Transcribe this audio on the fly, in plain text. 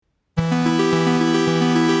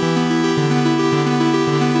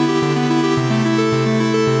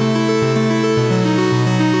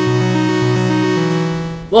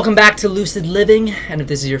Welcome back to Lucid Living, and if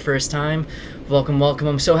this is your first time, welcome.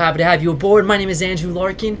 I'm so happy to have you aboard. My name is Andrew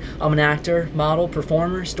Larkin. I'm an actor, model,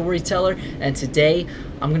 performer, storyteller, and today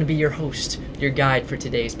I'm going to be your host, your guide for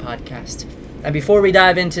today's podcast. And before we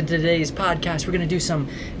dive into today's podcast, we're going to do some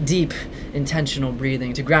deep, intentional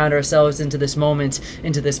breathing to ground ourselves into this moment,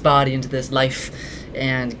 into this body, into this life,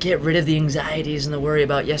 and get rid of the anxieties and the worry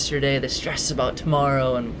about yesterday, the stress about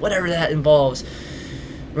tomorrow, and whatever that involves.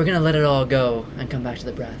 We're going to let it all go and come back to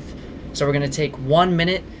the breath. So we're going to take 1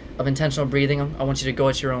 minute of intentional breathing. I want you to go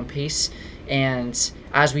at your own pace. And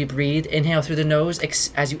as we breathe, inhale through the nose.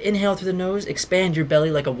 As you inhale through the nose, expand your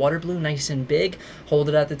belly like a water balloon, nice and big. Hold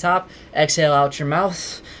it at the top. Exhale out your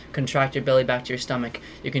mouth. Contract your belly back to your stomach.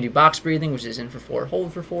 You can do box breathing, which is in for 4,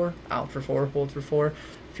 hold for 4, out for 4, hold for 4.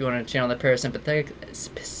 If you want to channel the parasympathetic,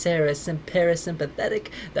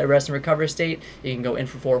 that rest and recover state, you can go in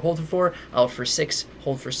for 4, hold for 4, out for 6,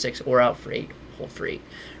 hold for 6, or out for 8, hold for 8.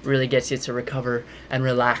 Really gets you to recover and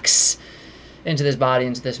relax into this body,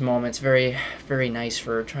 into this moment. It's very, very nice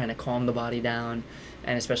for trying to calm the body down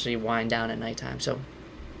and especially wind down at nighttime. So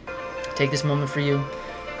take this moment for you,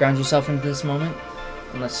 ground yourself into this moment,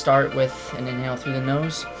 and let's start with an inhale through the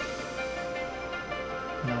nose.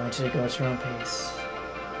 Now I want you to go at your own pace.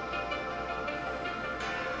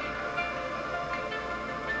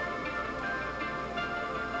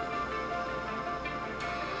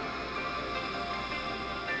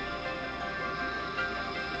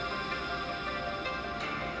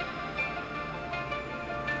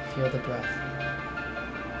 Feel the breath.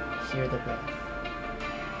 Hear the breath.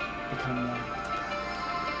 Become one with the breath.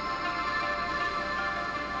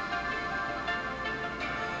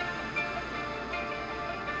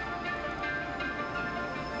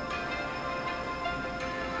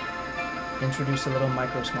 Introduce a little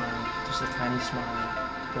micro smile, just a tiny smile,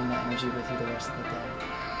 to bring that energy with you the rest of the day.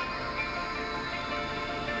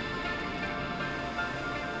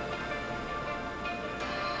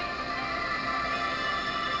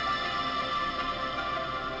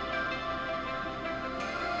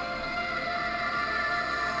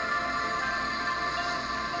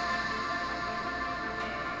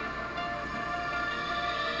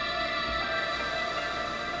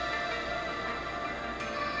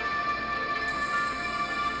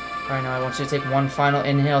 Alright, now I want you to take one final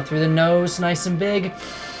inhale through the nose, nice and big.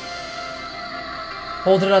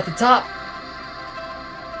 Hold it at the top.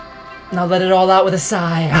 Now let it all out with a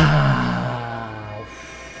sigh.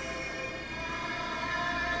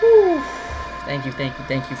 Thank you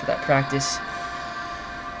for that practice.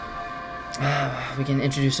 We can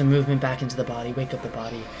introduce some movement back into the body, wake up the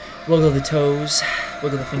body. Wiggle the toes,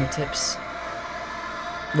 wiggle the fingertips.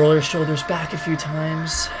 Roll your shoulders back a few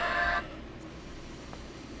times.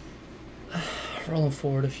 Roll them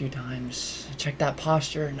forward a few times. Check that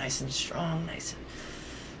posture, nice and strong, nice and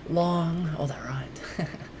long. Oh, that rhymed.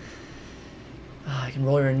 You can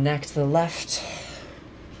roll your neck to the left.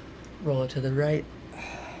 Roll it to the right.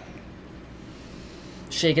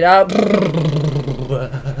 Shake it out.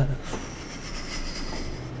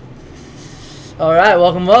 All right,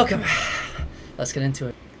 welcome. Let's get into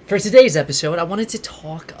it. For today's episode, I wanted to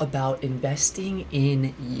talk about investing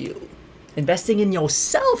in you. Investing in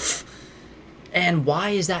yourself. And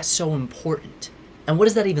why is that so important? And what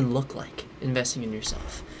does that even look like, investing in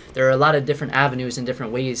yourself? There are a lot of different avenues and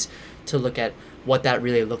different ways to look at what that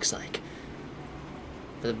really looks like.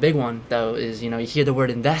 The big one, though, is, you hear the word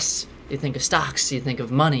invest, you think of stocks, you think of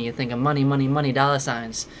money, you think of money, dollar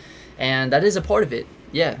signs. And that is a part of it.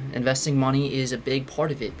 Yeah, investing money is a big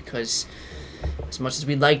part of it because as much as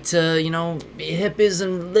we'd like to, be hippies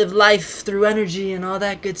and live life through energy and all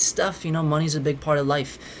that good stuff, money's a big part of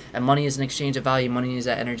life. And money is an exchange of value. Money is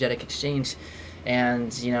that energetic exchange.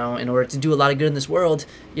 And, in order to do a lot of good in this world,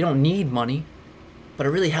 you don't need money, but it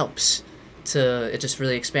really helps. It just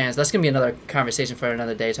really expands. That's going to be another conversation for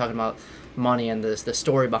another day, talking about money and the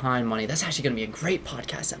story behind money. That's actually going to be a great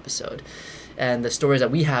podcast episode. And the stories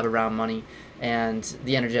that we have around money and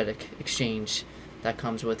the energetic exchange that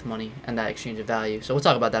comes with money and that exchange of value. So we'll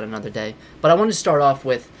talk about that another day. But I wanted to start off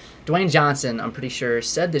with Dwayne Johnson, I'm pretty sure,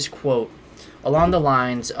 said this quote along the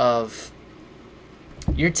lines of,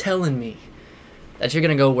 "You're telling me that you're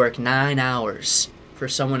going to go work 9 hours for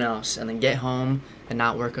someone else and then get home and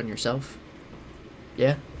not work on yourself?"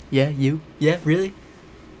 Yeah? Yeah, you? Yeah, really?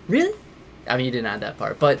 Really? I mean, you didn't add that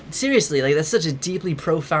part. But seriously, that's such a deeply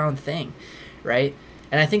profound thing, right?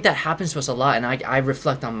 And I think that happens to us a lot. And I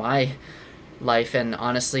reflect on my life, and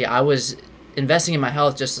honestly, I was investing in my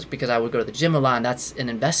health just because I would go to the gym a lot, and that's an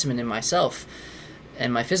investment in myself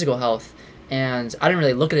and my physical health. And I didn't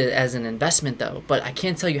really look at it as an investment, though. But I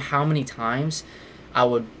can't tell you how many times I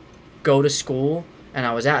would go to school and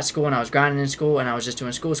I was at school and I was grinding in school and I was just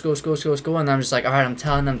doing school, and I'm just like, all right, I'm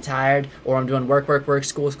telling them I'm tired, or I'm doing work,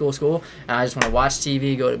 school, and I just want to watch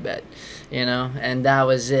TV, go to bed, and that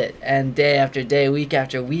was it. And day after day, week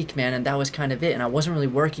after week, man, and that was kind of it. And I wasn't really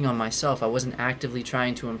working on myself. I wasn't actively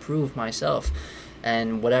trying to improve myself.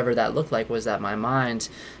 And whatever that looked like was that my mind,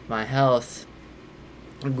 my health,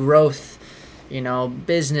 growth,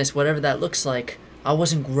 business, whatever that looks like, I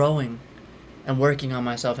wasn't growing and working on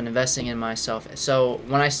myself and investing in myself. So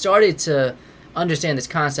when I started to understand this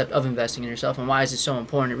concept of investing in yourself and why is it so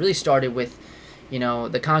important, it really started with,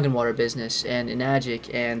 the Kangen water business and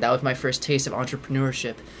Enagic, and that was my first taste of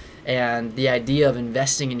entrepreneurship and the idea of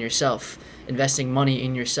investing in yourself, investing money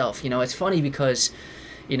in yourself. It's funny because,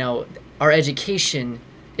 our education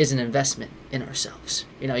is an investment in ourselves.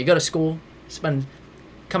 You go to school,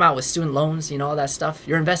 come out with student loans, all that stuff.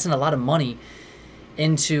 You're investing a lot of money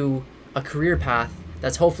into a career path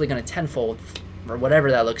that's hopefully going to tenfold, or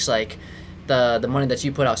whatever that looks like, the money that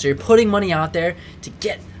you put out. So you're putting money out there to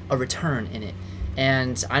get a return in it.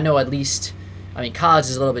 And I know, at least, college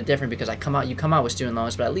is a little bit different because you come out with student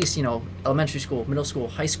loans, but at least, elementary school, middle school,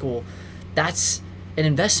 high school, that's an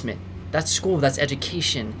investment. That's school, that's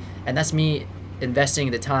education, and that's me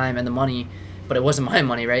investing the time and the money, but it wasn't my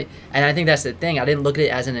money, right? And I think that's the thing. I didn't look at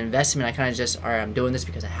it as an investment. I kind of just, all right, I'm doing this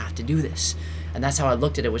because I have to do this. And that's how I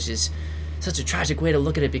looked at it, which is such a tragic way to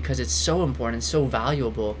look at it because it's so important, so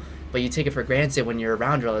valuable, but you take it for granted when you're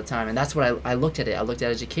around it all the time. And that's what I looked at it. I looked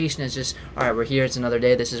at education as just, all right, we're here, it's another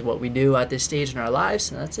day, this is what we do at this stage in our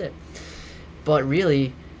lives, and that's it. But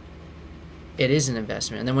really, it is an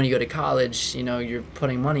investment. And then when you go to college, you're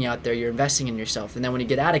putting money out there, you're investing in yourself. And then when you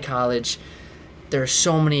get out of college, there are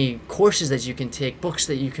so many courses that you can take, books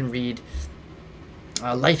that you can read,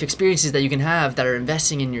 life experiences that you can have that are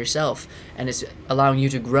investing in yourself, and it's allowing you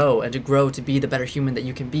to grow to be the better human that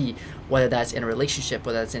you can be, whether that's in a relationship,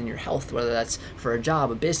 whether that's in your health, whether that's for a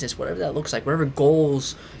job, a business, whatever that looks like, whatever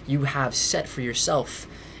goals you have set for yourself.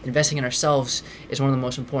 Investing in ourselves is one of the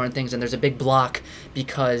most important things, and there's a big block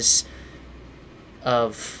because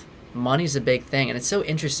of money's a big thing, and it's so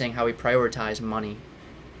interesting how we prioritize money.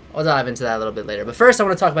 I'll dive into that a little bit later, but first I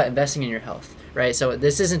want to talk about investing in your health, right? So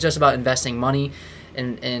this isn't just about investing money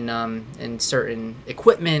in certain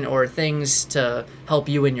equipment or things to help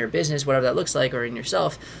you in your business, whatever that looks like, or in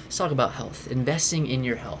yourself. Let's talk about health. Investing in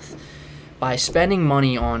your health by spending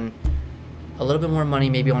money on a little bit more money,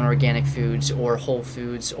 maybe on organic foods or whole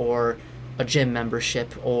foods or a gym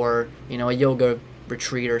membership or a yoga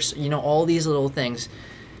retreat or all these little things.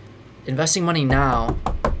 Investing money now,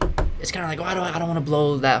 it's kind of like, I don't want to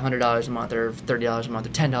blow that $100 a month or $30 a month or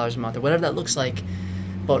 $10 a month or whatever that looks like.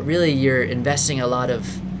 But really, you're investing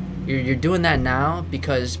you're doing that now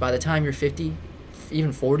because by the time you're 50,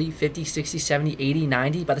 even 40, 50, 60, 70, 80,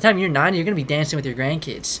 90, by the time you're 90, you're going to be dancing with your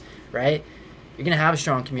grandkids, right? You're going to have a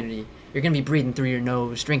strong community. You're going to be breathing through your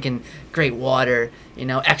nose, drinking great water,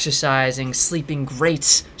 exercising, sleeping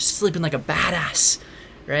great, sleeping like a badass,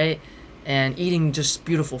 right? And eating just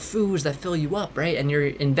beautiful foods that fill you up, right? And you're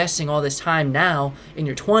investing all this time now in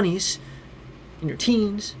your 20s, in your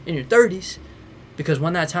teens, in your 30s, because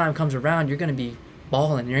when that time comes around, you're going to be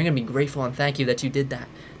balling. You're going to be grateful and thank you that you did that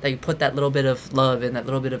you put that little bit of love and that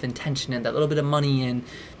little bit of intention and that little bit of money in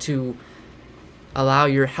to allow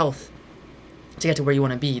your health to get to where you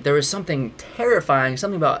want to be. There was something terrifying,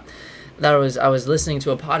 something about that I was listening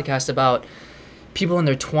to a podcast about people in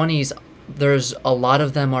their 20s. There's a lot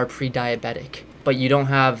of them are pre-diabetic, but you don't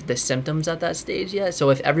have the symptoms at that stage yet. So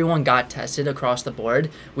if everyone got tested across the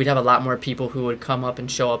board, we'd have a lot more people who would come up and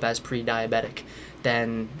show up as pre-diabetic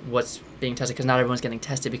than what's being tested, because not everyone's getting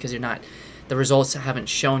tested because the results haven't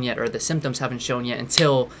shown yet, or the symptoms haven't shown yet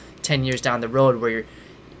until 10 years down the road, where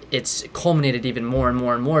it's culminated even more and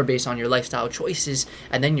more and more based on your lifestyle choices,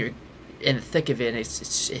 and then you're in the thick of it, and it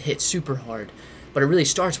hits super hard. But it really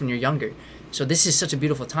starts when you're younger. So this is such a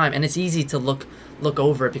beautiful time, and it's easy to look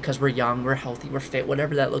over it because we're young, we're healthy, we're fit,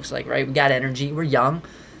 whatever that looks like, right? We got energy, we're young,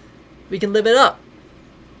 we can live it up.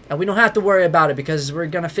 And we don't have to worry about it because we're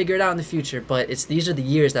going to figure it out in the future. But these are the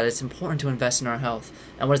years that it's important to invest in our health.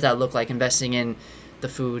 And what does that look like? Investing in the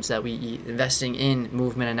foods that we eat, investing in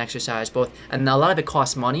movement and exercise, both. And a lot of it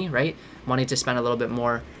costs money, right? Money to spend a little bit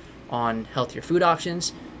more on healthier food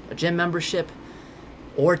options, a gym membership,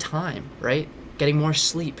 or time, right? Getting more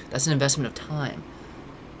sleep. That's an investment of time,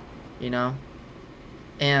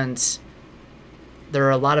 And there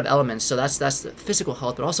are a lot of elements. So that's the physical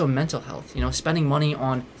health, but also mental health, spending money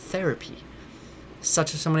on therapy. So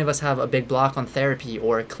many of us have a big block on therapy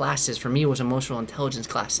or classes. For me, it was emotional intelligence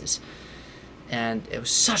classes. And it was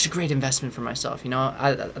such a great investment for myself.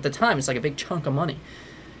 At the time, it's like a big chunk of money.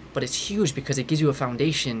 but it's huge because it gives you a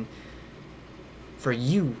foundation for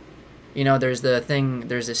you. You know, there's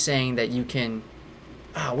this saying that you can,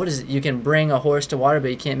 what is it? You can bring a horse to water,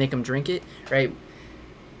 but you can't make him drink it, right?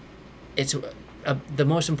 It's the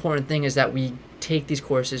most important thing is that we take these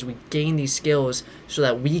courses, we gain these skills so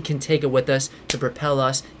that we can take it with us to propel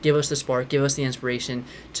us, give us the spark, give us the inspiration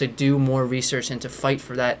to do more research and to fight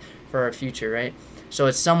for that for our future, right? So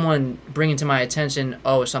it's someone bringing to my attention,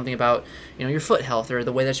 something about, your foot health or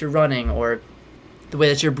the way that you're running or the way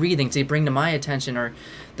that you're breathing, to bring to my attention, or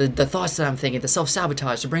the thoughts that I'm thinking, the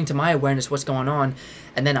self-sabotage, to bring to my awareness what's going on.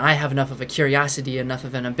 And then I have enough of a curiosity, enough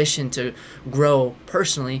of an ambition to grow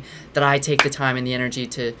personally that I take the time and the energy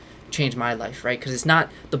to change my life, right? Because it's not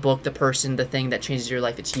the book, the person, the thing that changes your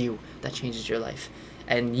life. It's you that changes your life.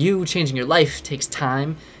 And you changing your life takes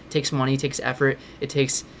time, takes money, takes effort. It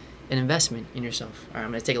takes an investment in yourself. All right,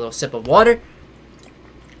 I'm going to take a little sip of water.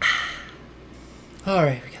 All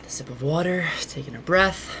right, we got the sip of water, taking a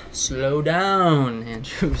breath. Slow down,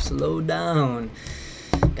 Andrew, slow down.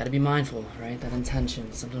 Got to be mindful, right? That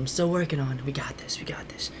intention, something I'm still working on. We got this.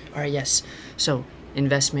 All right, yes. So,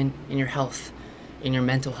 investment in your health, in your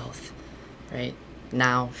mental health, right?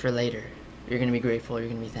 Now for later. You're going to be grateful. You're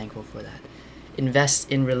going to be thankful for that.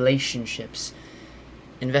 Invest in relationships.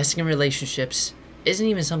 Investing in relationships isn't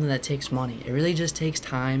even something that takes money. It really just takes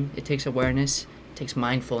time. It takes awareness. It takes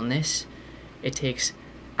mindfulness. It takes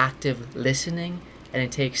active listening. And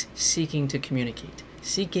it takes seeking to communicate.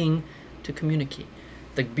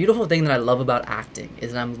 The beautiful thing that I love about acting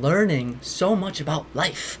is that I'm learning so much about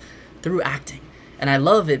life through acting. And I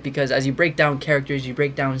love it because as you break down characters, you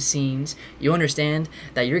break down scenes, you understand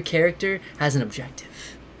that your character has an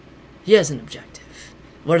objective. He has an objective.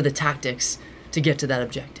 What are the tactics to get to that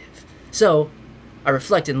objective? So I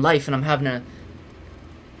reflect in life and I'm having a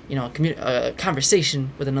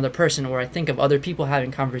conversation with another person, or I think of other people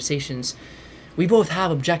having conversations. We both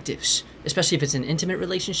have objectives, especially if it's an intimate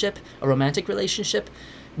relationship, a romantic relationship.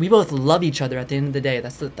 We both love each other at the end of the day.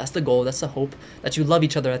 That's the goal. That's the hope, that you love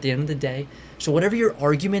each other at the end of the day. So whatever your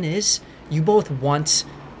argument is, you both want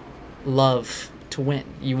love to win.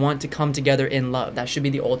 You want to come together in love. That should be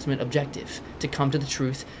the ultimate objective, to come to the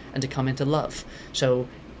truth and to come into love. So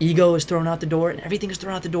ego is thrown out the door and everything is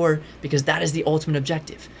thrown out the door because that is the ultimate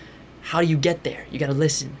objective. How do you get there? You got to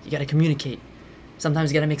listen. You got to communicate.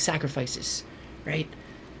 Sometimes you got to make sacrifices, right?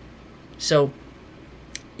 So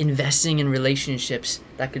investing in relationships,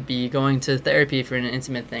 that could be going to therapy if you're in an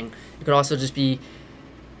intimate thing. It could also just be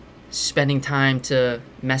spending time to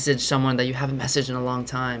message someone that you haven't messaged in a long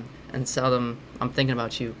time and tell them, I'm thinking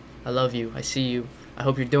about you. I love you. I see you. I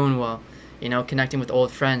hope you're doing well. Connecting with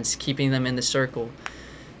old friends, keeping them in the circle,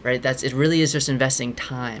 right? It really is just investing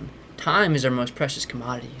time. Time is our most precious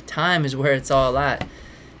commodity. Time is where it's all at.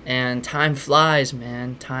 And time flies,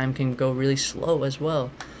 man. Time can go really slow as well.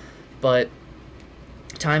 But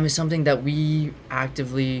time is something that we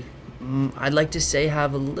actively, I'd like to say,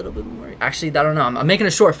 have a little bit more. Actually, I don't know. I'm making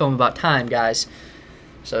a short film about time, guys.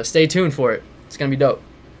 So stay tuned for it. It's going to be dope.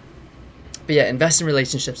 But yeah, invest in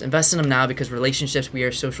relationships. Invest in them now because relationships, we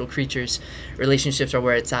are social creatures. Relationships are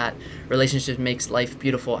where it's at. Relationships makes life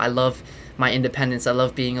beautiful. I love my independence. I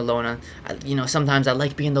love being alone. Sometimes I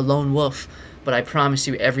like being the lone wolf. But I promise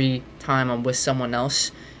you, every time I'm with someone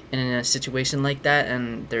else in a situation like that,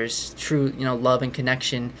 and there's true, love and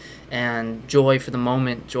connection and joy for the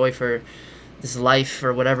moment, joy for this life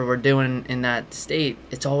or whatever we're doing in that state,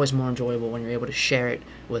 it's always more enjoyable when you're able to share it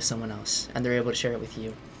with someone else and they're able to share it with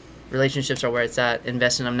you. Relationships are where it's at.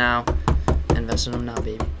 Invest in them now. Invest in them now,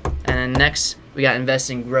 baby. And then next, we got invest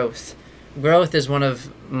in growth. Growth is one of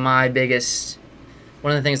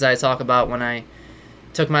the things that I talk about when I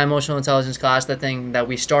took my emotional intelligence class. The thing that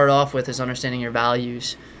we start off with is understanding your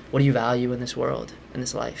values. What do you value in this world, in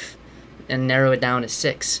this life? And narrow it down to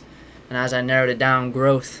 6. And as I narrowed it down,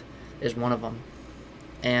 growth is one of them.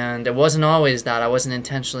 And it wasn't always that. I wasn't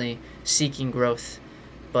intentionally seeking growth.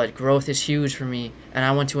 But growth is huge for me, and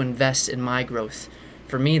I want to invest in my growth.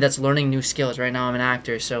 For me, that's learning new skills. Right now, I'm an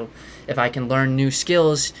actor, so if I can learn new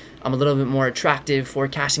skills, I'm a little bit more attractive for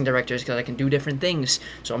casting directors because I can do different things.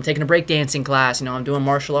 So I'm taking a breakdancing class. I'm doing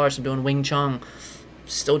martial arts. I'm doing Wing Chun.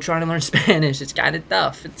 Still trying to learn Spanish. It's kind of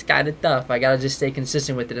tough. I got to just stay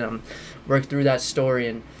consistent with it and work through that story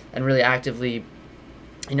and really actively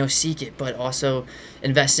seek it, but also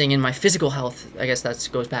investing in my physical health. I guess that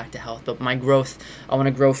goes back to health, but my growth, I want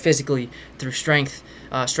to grow physically through strength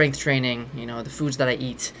training, the foods that I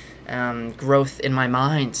eat, growth in my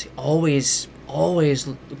mind, always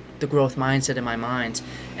the growth mindset in my mind,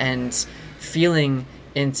 and feeling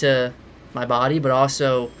into my body, but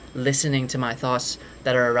also listening to my thoughts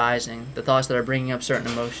that are arising, the thoughts that are bringing up certain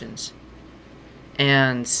emotions,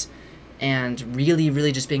 and really,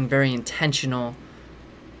 really just being very intentional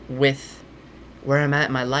with where I'm at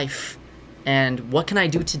in my life, and what can I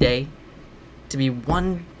do today to be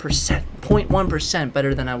 1%, 0.1%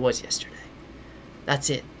 better than I was yesterday. That's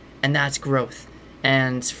it. And that's growth.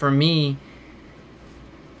 And for me,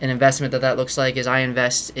 an investment that looks like is I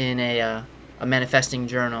invest in a manifesting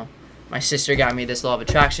journal. My sister got me this law of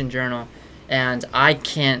attraction journal, and I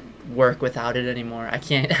can't work without it anymore. I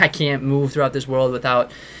can't move throughout this world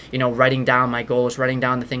without, writing down my goals, writing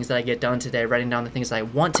down the things that I get done today, writing down the things that I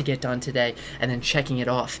want to get done today, and then checking it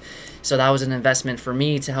off. So that was an investment for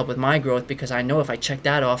me to help with my growth, because I know if I check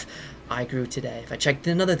that off, I grew today. If I checked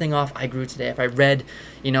another thing off, I grew today. If I read,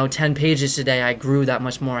 10 pages today, I grew that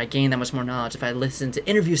much more. I gained that much more knowledge. If I listened to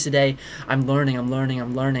interviews today, I'm learning.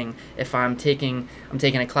 If I'm taking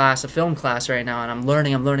a class, a film class right now, and I'm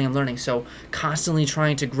learning. So constantly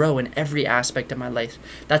trying to grow in every aspect of my life.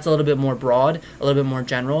 That's a little bit more broad, a little bit more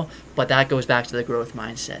general, but that goes back to the growth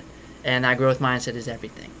mindset. And that growth mindset is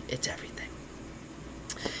everything. It's everything.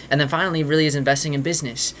 And then finally, really is investing in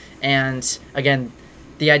business. And again,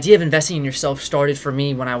 the idea of investing in yourself started for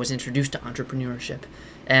me when I was introduced to entrepreneurship.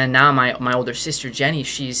 And now my older sister, Jenny,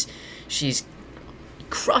 she's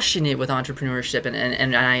crushing it with entrepreneurship.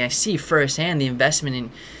 And I see firsthand the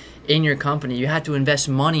investment in your company. You have to invest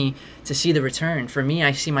money to see the return. For me,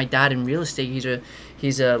 I see my dad in real estate.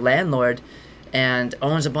 He's a landlord and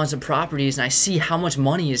owns a bunch of properties. And I see how much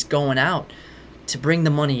money is going out to bring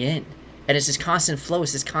the money in. And it's this constant flow,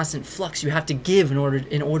 it's this constant flux. You have to give in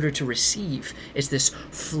order to receive. It's this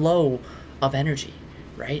flow of energy,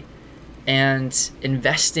 right? And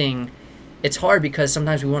investing, it's hard because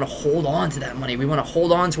sometimes we want to hold on to that money. We want to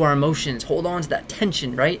hold on to our emotions, hold on to that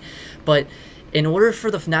tension, right? But in order for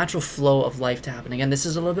the natural flow of life to happen, again, this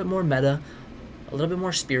is a little bit more meta, a little bit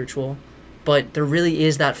more spiritual, but there really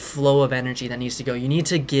is that flow of energy that needs to go. You need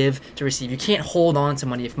to give to receive. You can't hold on to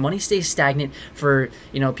money. If money stays stagnant for,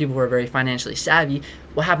 people who are very financially savvy,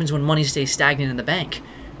 what happens when money stays stagnant in the bank,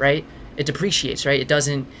 right? It depreciates, right? You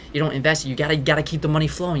don't invest it. You gotta keep the money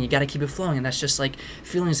flowing. You gotta keep it flowing. And that's just like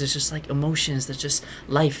feelings. That's just like emotions. That's just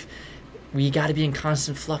life. We gotta be in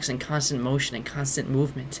constant flux and constant motion and constant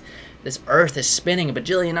movement. This earth is spinning a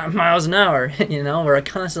bajillion miles an hour, we're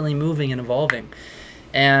constantly moving and evolving.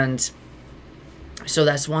 And so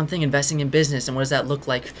that's one thing, investing in business. And what does that look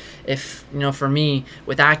like? If, for me,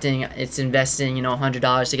 with acting, it's investing,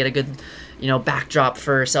 $100 to get a good, backdrop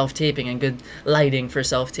for self-taping and good lighting for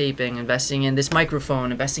self-taping, investing in this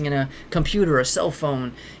microphone, investing in a computer, a cell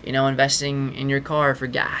phone, investing in your car for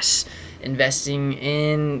gas, investing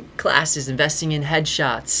in classes, investing in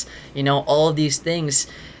headshots, all of these things.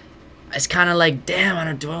 It's kind of like,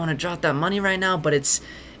 damn, do I want to drop that money right now? But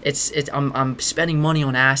I'm spending money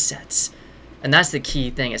on assets. And that's the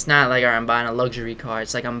key thing. It's not like, all right, I'm buying a luxury car.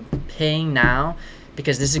 It's like I'm paying now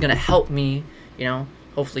because this is going to help me,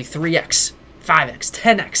 hopefully 3x,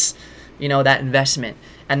 5x, 10x, that investment.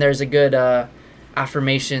 And there's a good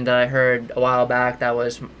affirmation that I heard a while back that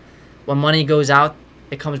was, when money goes out,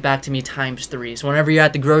 it comes back to me times 3. So whenever you're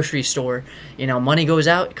at the grocery store, money goes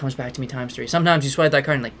out, it comes back to me times 3. Sometimes you swipe that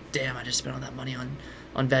card and like, damn, I just spent all that money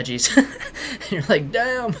on veggies. And you're like,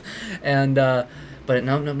 damn. And, but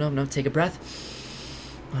no, take a breath.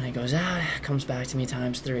 When it goes out, it comes back to me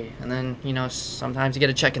times 3. And then, sometimes you get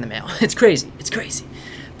a check in the mail. It's crazy.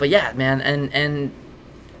 But yeah, man, and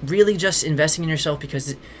really just investing in yourself,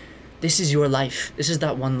 because this is your life. This is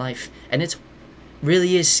that one life. And it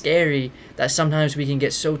really is scary that sometimes we can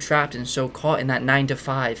get so trapped and so caught in that 9 to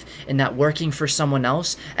 5, in that working for someone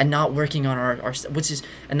else and not working on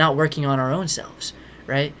not working on our own selves,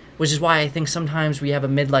 right? Which is why I think sometimes we have a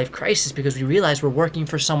midlife crisis, because we realize we're working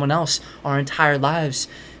for someone else our entire lives,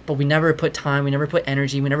 but we never put time, we never put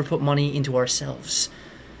energy, we never put money into ourselves.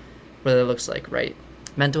 What it looks like, right?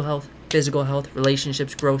 Mental health, physical health,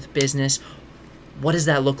 relationships, growth, business. What does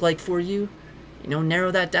that look like for you?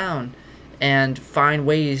 Narrow that down and find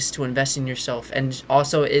ways to invest in yourself. And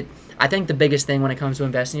also, I think the biggest thing when it comes to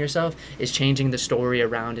investing in yourself is changing the story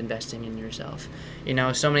around investing in yourself.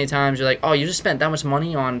 So many times you're like, oh, you just spent that much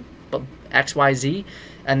money on XYZ,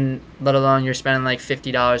 and let alone you're spending like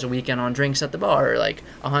 $50 a weekend on drinks at the bar, or like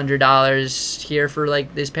 $100 here for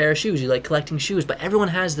like this pair of shoes. You like collecting shoes, but everyone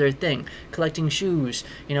has their thing. Collecting shoes,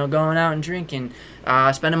 going out and drinking,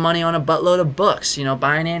 spending money on a buttload of books,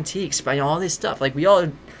 buying antiques, buying all this stuff. Like, we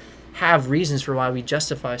all have reasons for why we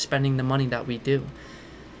justify spending the money that we do.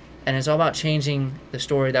 And it's all about changing the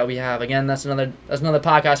story that we have. Again, that's another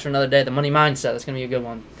podcast for another day. The money mindset. That's gonna be a good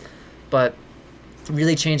one. But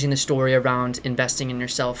really changing the story around investing in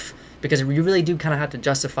yourself, because you really do kind of have to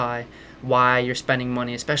justify why you're spending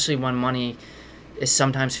money, especially when money is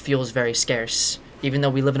sometimes feels very scarce. Even though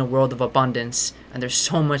we live in a world of abundance and there's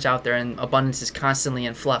so much out there and abundance is constantly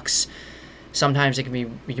in flux, sometimes we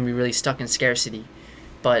can be really stuck in scarcity.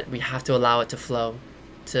 But we have to allow it to flow,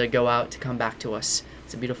 to go out, to come back to us.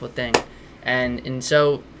 It's a beautiful thing. And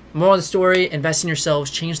so, moral of the story, invest in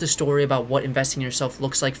yourselves. Change the story about what investing in yourself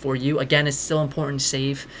looks like for you. Again, it's still important to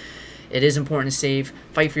save. It is important to save.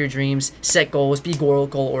 Fight for your dreams. Set goals. Be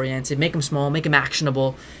goal-oriented. Make them small. Make them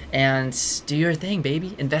actionable. And do your thing,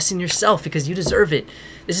 baby. Invest in yourself because you deserve it.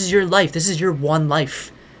 This is your life. This is your one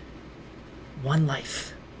life. One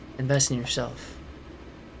life. Invest in yourself.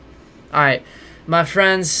 All right. My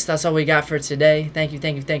friends, that's all we got for today. Thank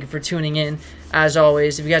you for tuning in. As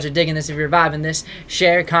always, if you guys are digging this, if you're vibing this,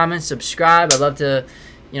 share, comment, subscribe. I'd love to,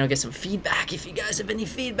 get some feedback. If you guys have any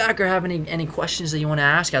feedback or have any questions that you want to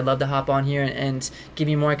ask, I'd love to hop on here and give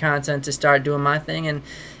you more content to start doing my thing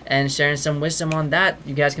and sharing some wisdom on that.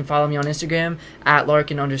 You guys can follow me on Instagram at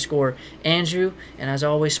Larkin_Andrew. And as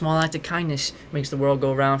always, small act of kindness makes the world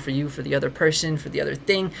go around for you, for the other person, for the other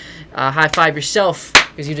thing. High five yourself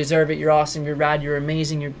because you deserve it. You're awesome. You're rad. You're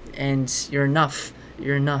amazing. You're enough.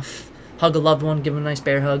 You're enough. Hug a loved one. Give them a nice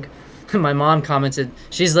bear hug. My mom commented,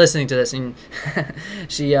 she's listening to this, and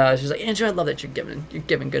she was like, Andrew, I love that you're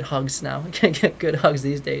giving good hugs now. You can't get good hugs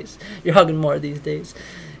these days. You're hugging more these days.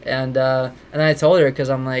 And then I told her, because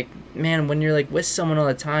I'm like, man, when you're like with someone all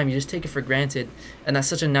the time, you just take it for granted, and that's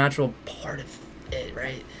such a natural part of it,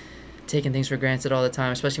 right? Taking things for granted all the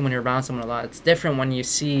time, especially when you're around someone a lot. It's different when you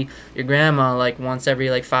see your grandma like once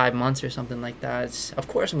every 5 months or something like that. Of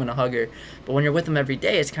course I'm gonna hug her, but when you're with them every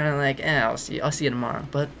day, it's kind of like, I'll see you tomorrow.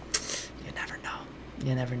 But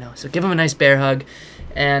you never know. So give them a nice bear hug,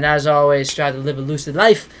 and as always, strive to live a lucid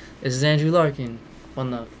life. This is Andrew Larkin. One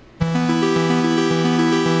love.